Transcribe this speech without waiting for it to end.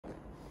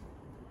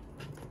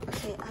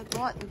Okay, I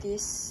bought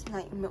this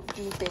like milk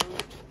tea thing,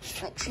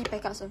 like 3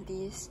 packets of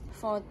these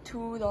for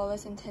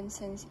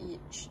 $2.10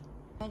 each.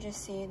 I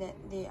just say that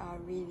they are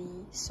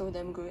really so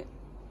damn good.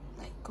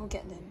 Like, go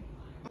get them.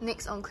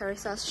 Next on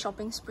Clarissa's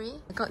shopping spree,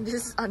 I got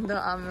this Under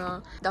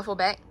Armour duffel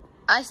bag.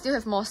 I still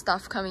have more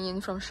stuff coming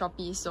in from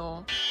Shopee,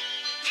 so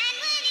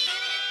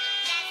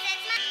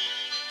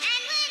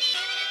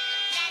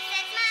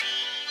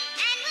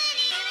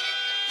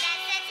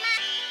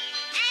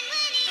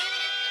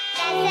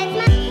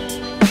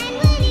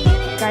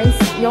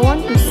guys, y'all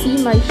want to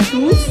see my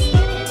shoes?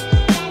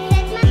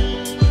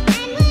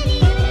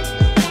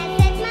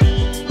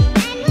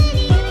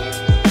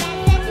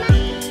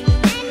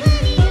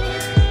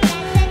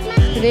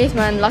 Today is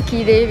my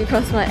unlucky day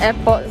because my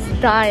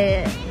AirPods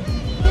died.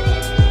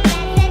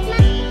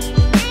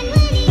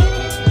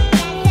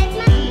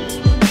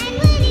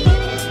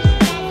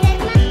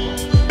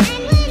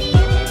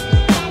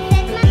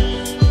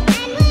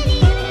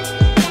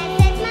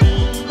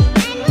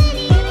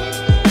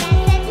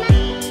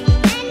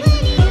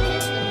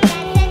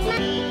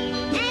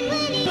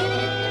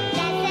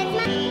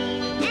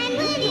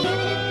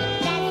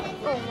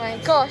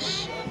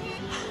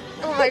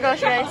 Oh my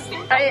gosh guys,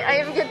 I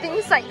am getting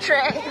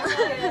sidetracked.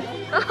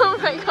 Oh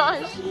my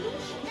gosh.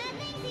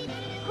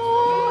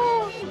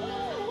 Oh.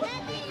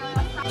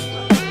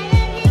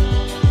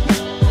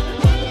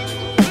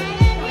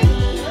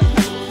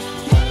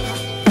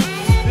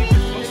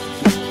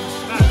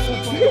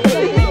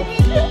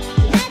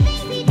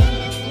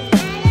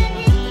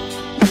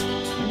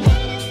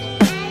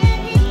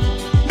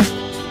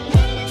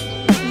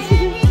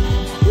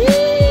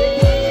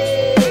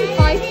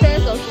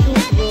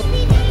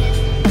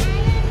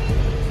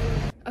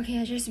 Okay,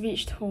 I just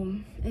reached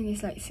home and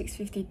it's like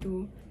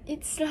 6:52.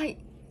 It's like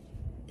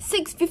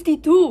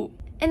 6:52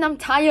 and I'm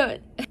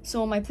tired.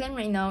 So my plan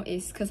right now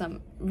is, because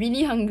I'm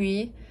really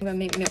hungry, I'm gonna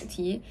make milk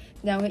tea.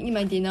 Then I'm gonna eat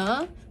my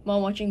dinner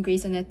while watching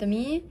Grey's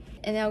Anatomy.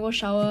 And then I'll go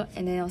shower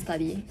and then I'll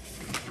study.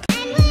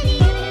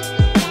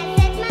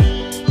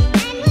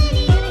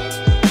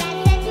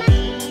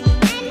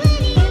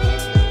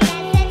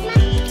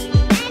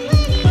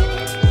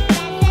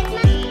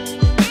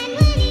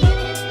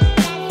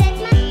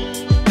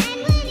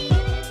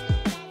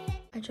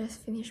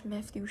 Just finished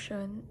math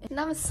tuition and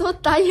I'm so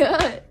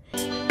tired.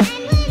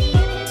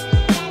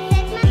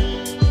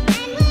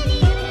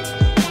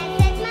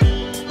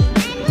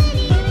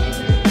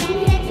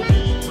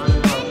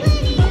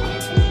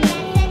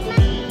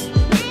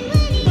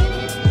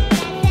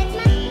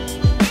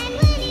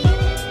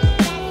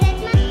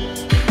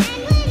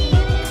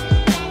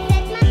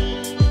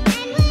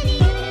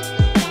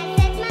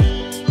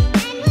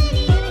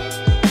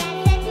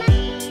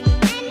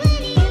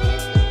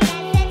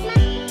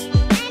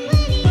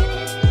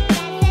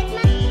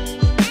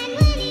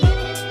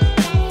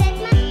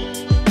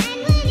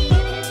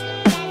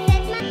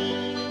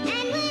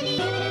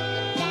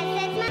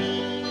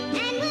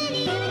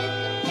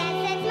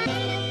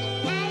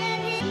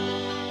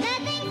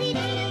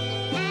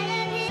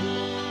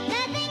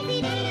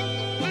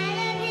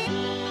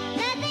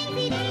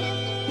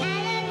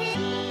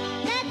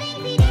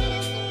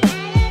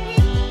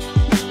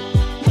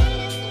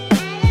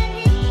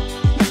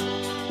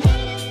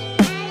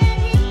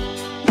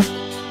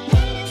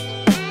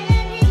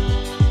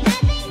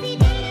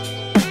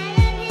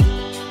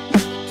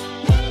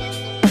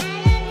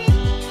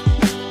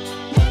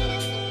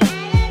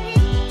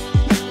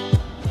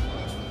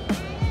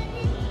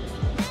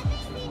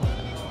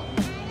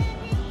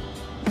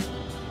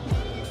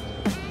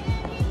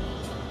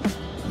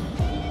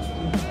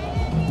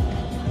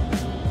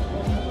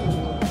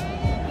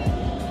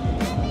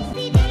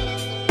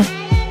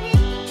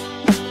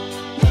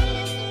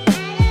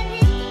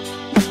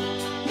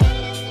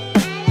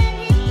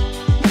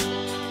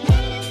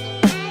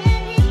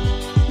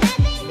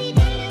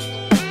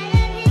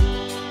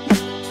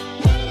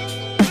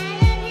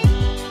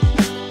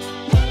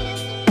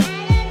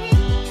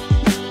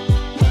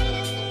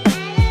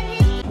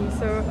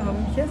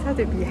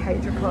 To be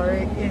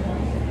hydrochloric in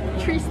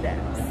 3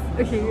 steps.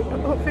 Okay,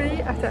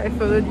 hopefully after I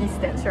follow these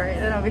steps, right,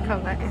 then I'll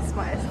become like as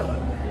smart as her.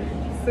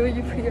 So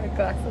you put your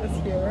glasses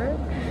here,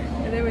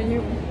 and then when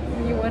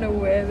you want to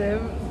wear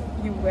them,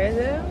 you wear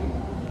them.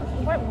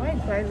 Why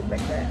do I look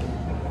like that?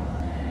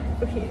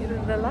 Okay,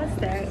 the last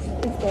step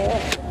is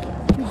that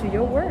you do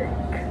your work.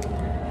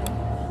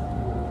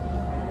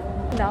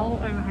 Now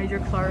I'm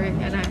hydrochloric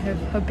and I have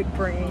her big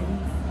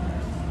brains.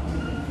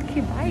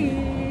 Okay,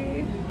 bye!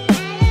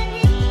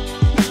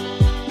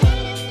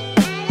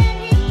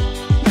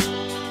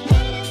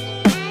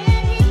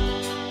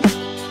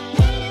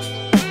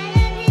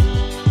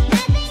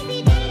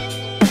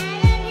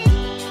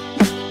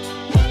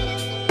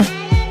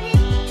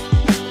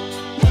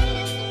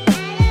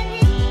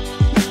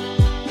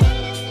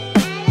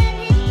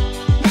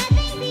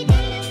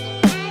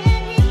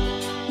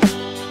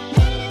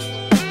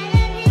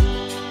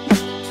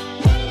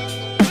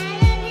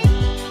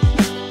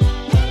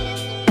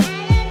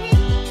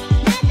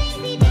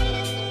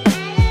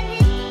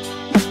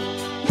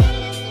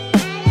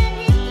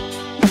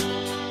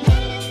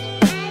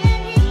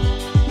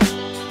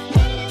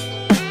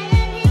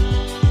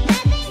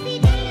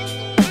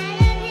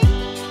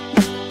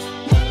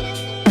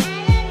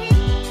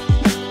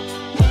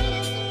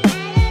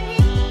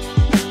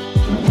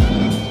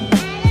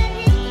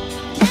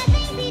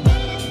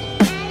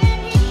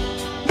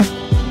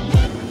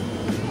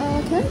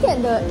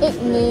 the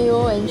egg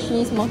mayo and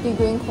cheese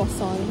multigrain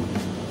croissant.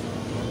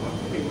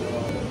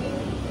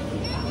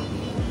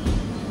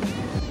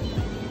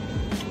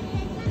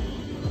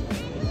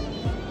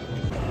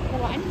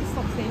 Oh, I need to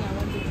stop saying I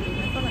want to drink.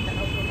 I sound like an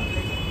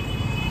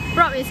alcoholic.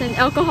 Rob is an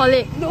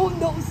alcoholic. No,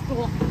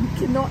 stop.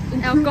 You cannot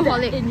include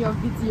Alcoholic that in your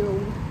video.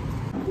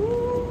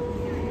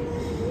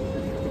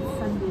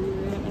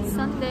 It's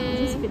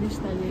Sunday. Just finished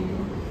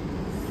studying.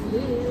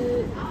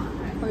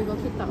 Oh, we got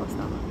kicked out of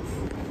Starbucks.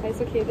 It's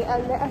okay. They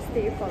let us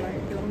stay for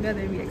like longer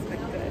than we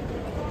expected.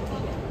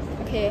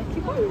 Okay.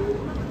 Keep on.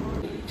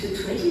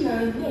 To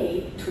 29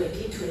 May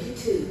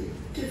 2022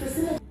 to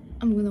facilitate.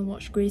 I'm gonna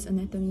watch Grey's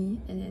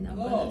Anatomy and then I'm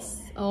gonna...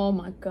 Oh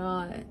my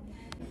god.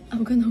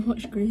 I'm gonna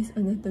watch Grey's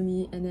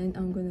Anatomy and then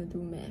I'm gonna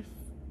do math.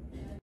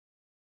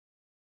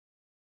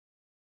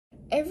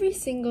 Every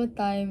single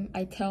time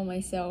I tell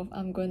myself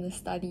I'm gonna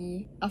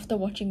study after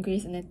watching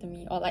Grey's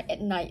Anatomy, or like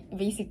at night,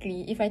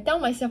 basically, if I tell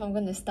myself I'm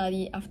gonna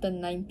study after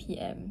 9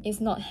 PM, it's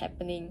not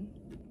happening.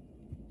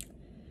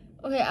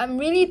 Okay, I'm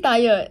really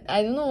tired.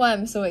 I don't know why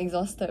I'm so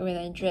exhausted when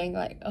I drank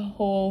like a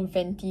whole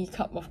venti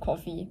cup of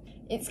coffee.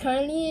 It's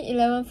currently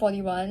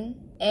 11:41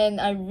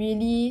 and I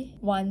really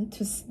want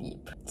to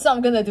sleep. So I'm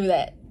gonna do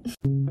that.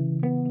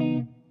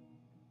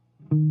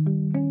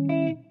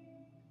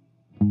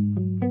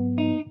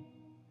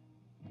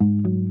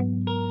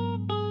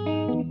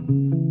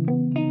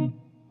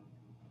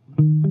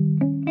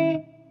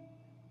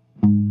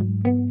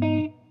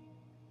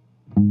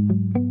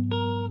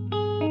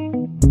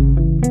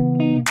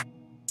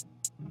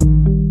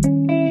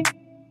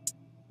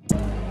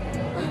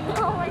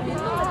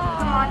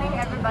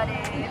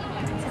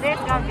 Today's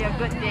gonna be a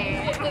good day.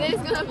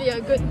 Today's gonna be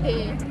a good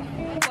day.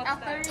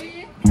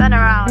 Turn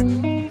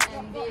around.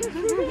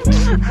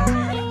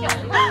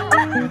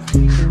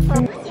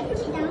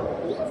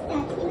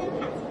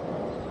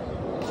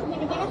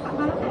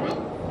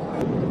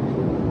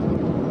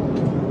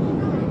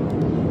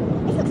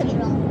 This looks a bit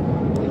wrong.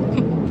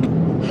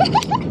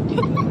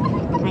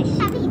 Nice.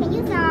 You can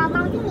use the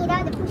multimeter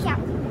to push up.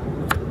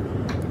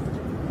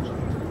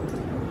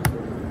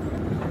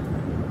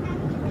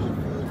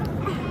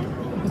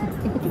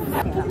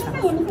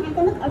 You can have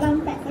to look around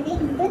that. Okay, in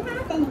good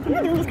house, then you can. I'm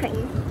not doing this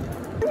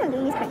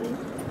correctly.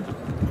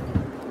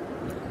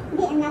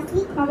 Okay, and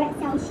lastly, correct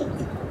cell shift.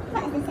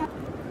 What is the cell?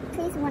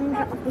 Place 1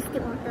 drop of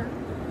distilled water.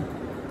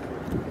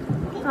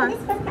 Okay, so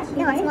this first part should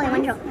be more than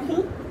 1 drop.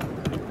 Okay.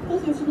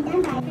 Patient should be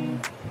done by.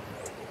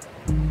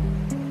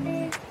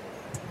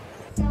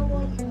 Cell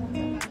wall is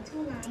water by 2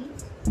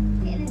 lines.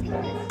 Okay, and the thing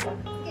is,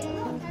 okay, a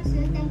lot of times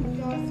students tend to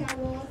draw cell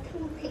wall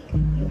too thick.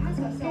 You ask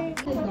yourself,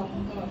 too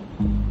longer.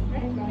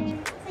 Right?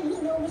 So you need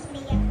to know which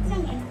layer. So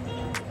you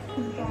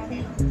can draw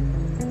that.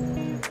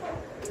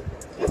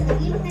 Because the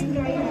even when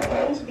drawing the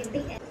drawing should be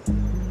big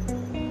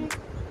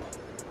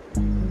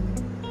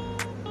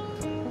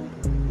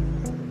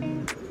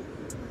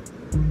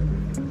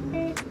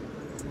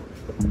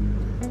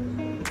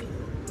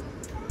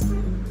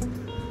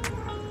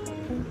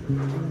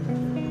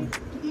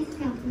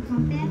and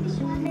compare which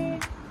one.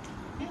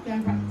 Then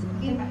right,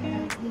 again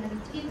right, you have to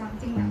keep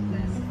counting like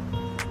this.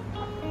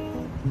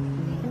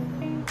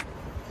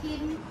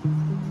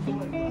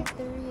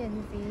 Battery and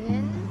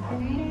vein.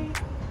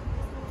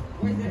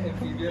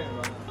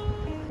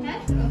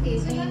 Okay,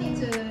 so you need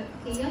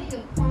to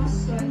cross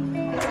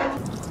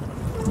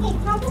okay,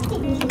 problem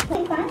stick we should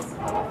play first.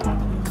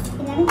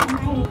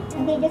 11.9.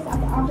 Okay, just of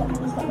the object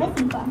is very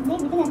simple. Then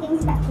we're gonna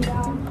things back to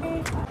your.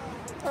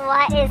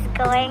 What is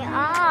going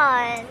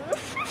on?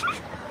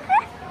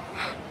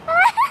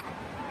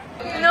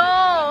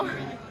 No!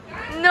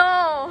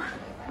 No!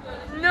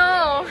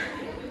 No!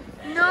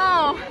 No!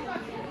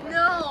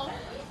 No!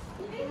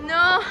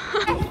 No!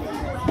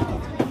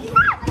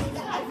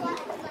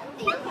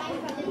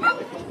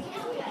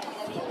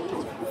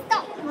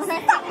 Stop! You need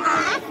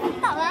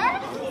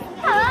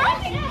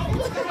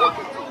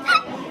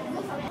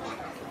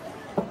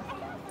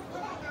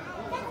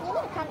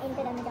to come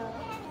into the middle.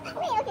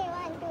 Wait, okay,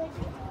 1, 2,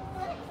 3.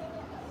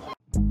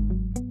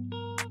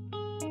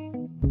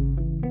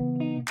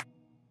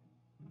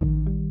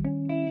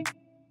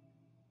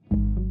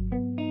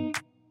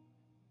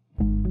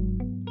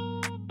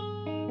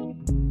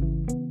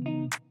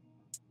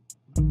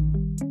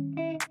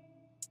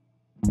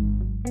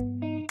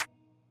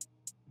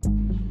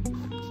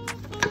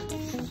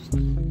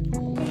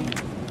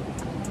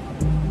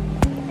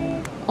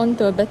 On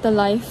to a better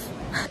life.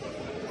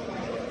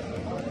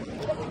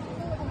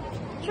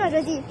 Show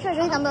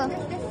your number.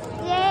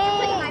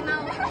 Yay!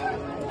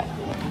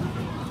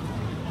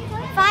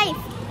 5.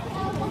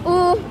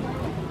 Ooh,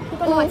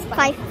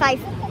 5.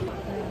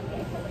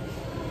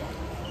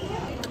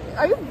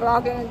 Are you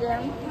vlogging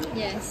again?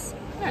 Yes.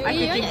 I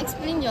You want think- to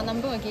explain your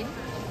number again?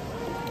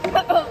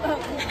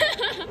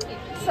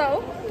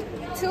 So,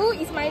 2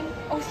 is my...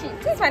 Oh shit.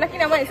 2 is my lucky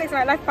number and 6 is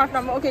my life path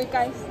number. Okay,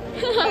 guys.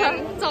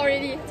 It's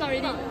already.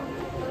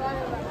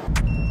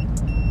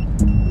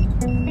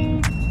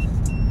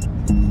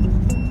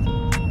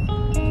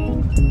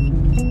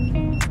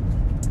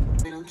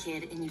 Little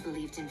kid and you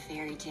believed in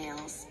fairy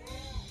tales.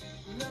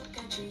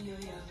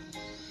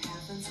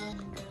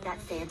 That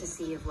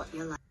fantasy of what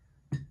you're like.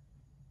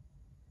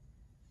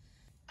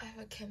 I have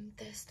a chem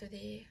test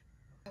today.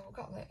 I woke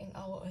up like an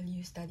hour early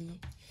to study.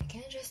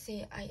 Can I just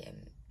say I am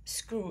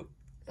screwed?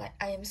 Like,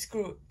 I am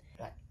screwed.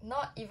 Like,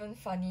 not even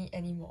funny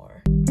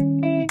anymore.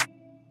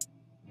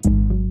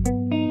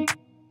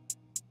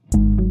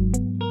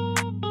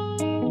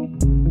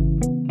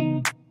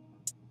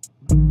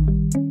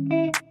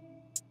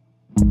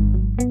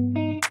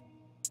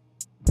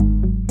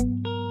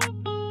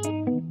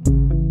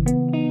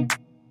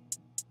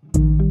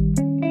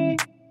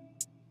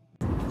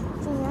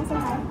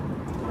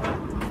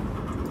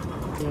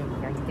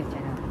 Your YouTube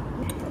channel.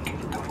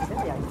 Is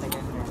that your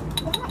Instagram channel?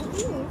 Yeah, it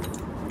is.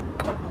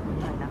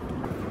 Not enough.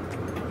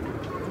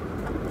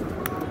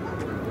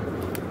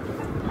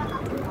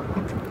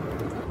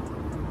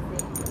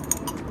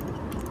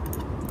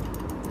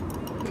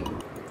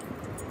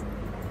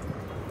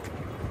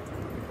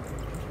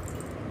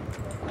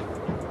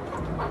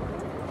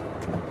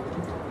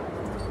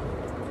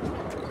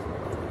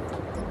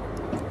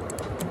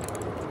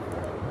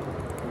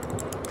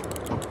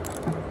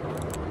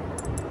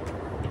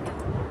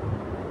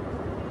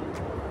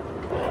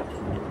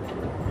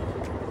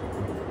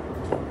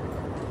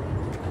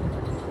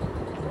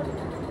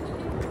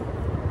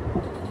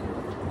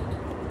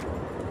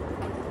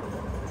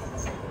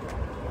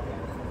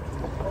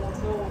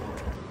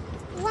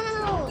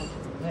 Wow.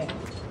 Where?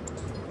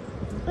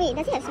 Wait,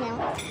 does it have smell?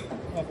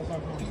 Yes, it's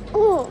okay.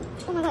 Oh,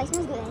 oh my god, it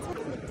smells good.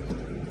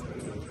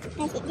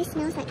 Guys, this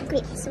smells like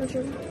grape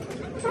soju.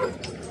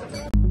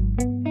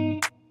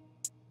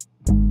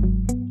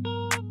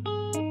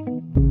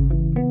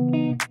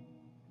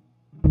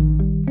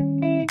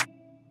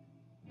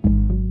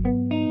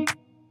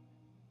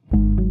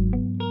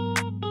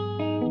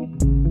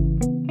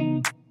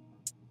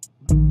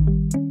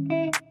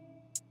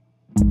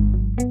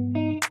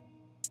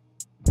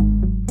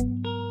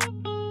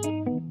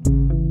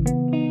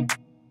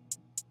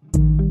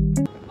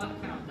 What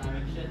kind of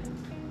direction?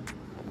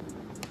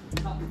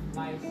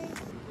 Clockwise.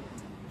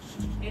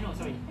 No,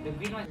 sorry. The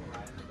green one.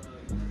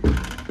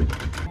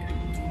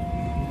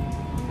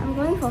 I'm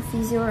going for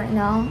physio right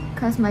now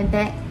because my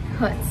back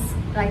hurts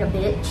like a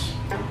bitch.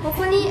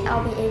 Hopefully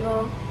I'll be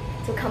able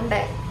to come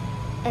back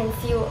and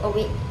feel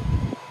awake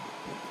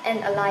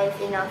and alive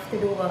enough to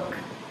do work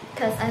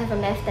because I have a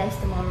math test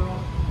tomorrow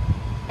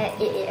at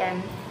 8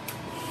 AM.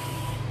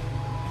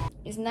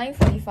 It's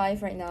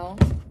 9:45 right now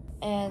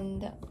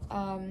and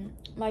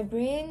my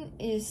brain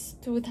is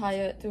too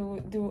tired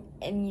to do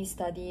any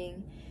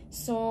studying,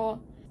 so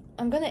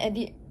I'm gonna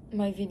edit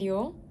my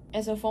video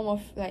as a form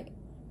of like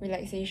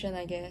relaxation,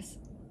 I guess.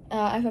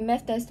 I have a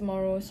math test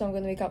tomorrow, so I'm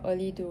gonna wake up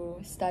early to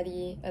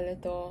study a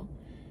little.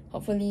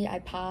 Hopefully I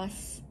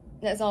pass.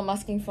 That's all I'm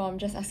asking for. I'm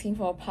just asking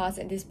for a pass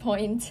at this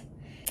point.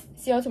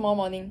 See you tomorrow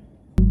morning.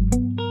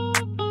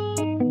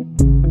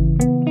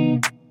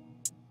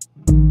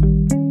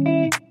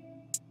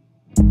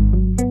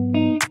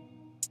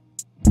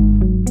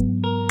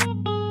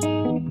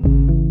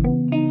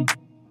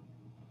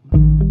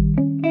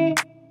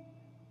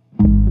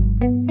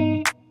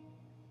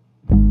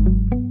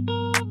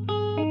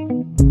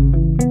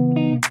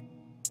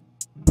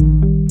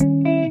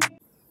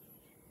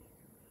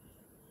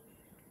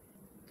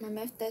 My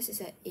math test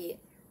is at 8.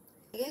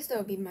 I guess that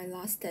will be my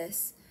last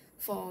test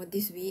for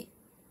this week.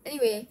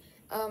 Anyway,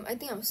 I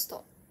think I'll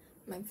stop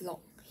my vlog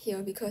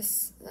here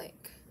because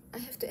like I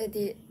have to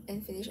edit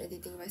and finish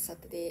editing by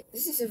Saturday.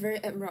 This is a very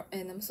abrupt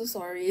end, I'm so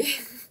sorry.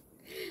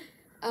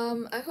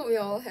 I hope you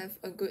all have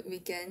a good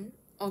weekend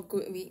or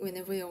good week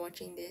whenever you're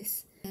watching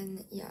this.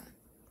 And yeah,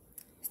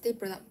 stay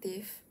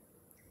productive,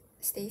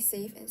 stay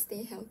safe and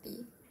stay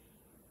healthy.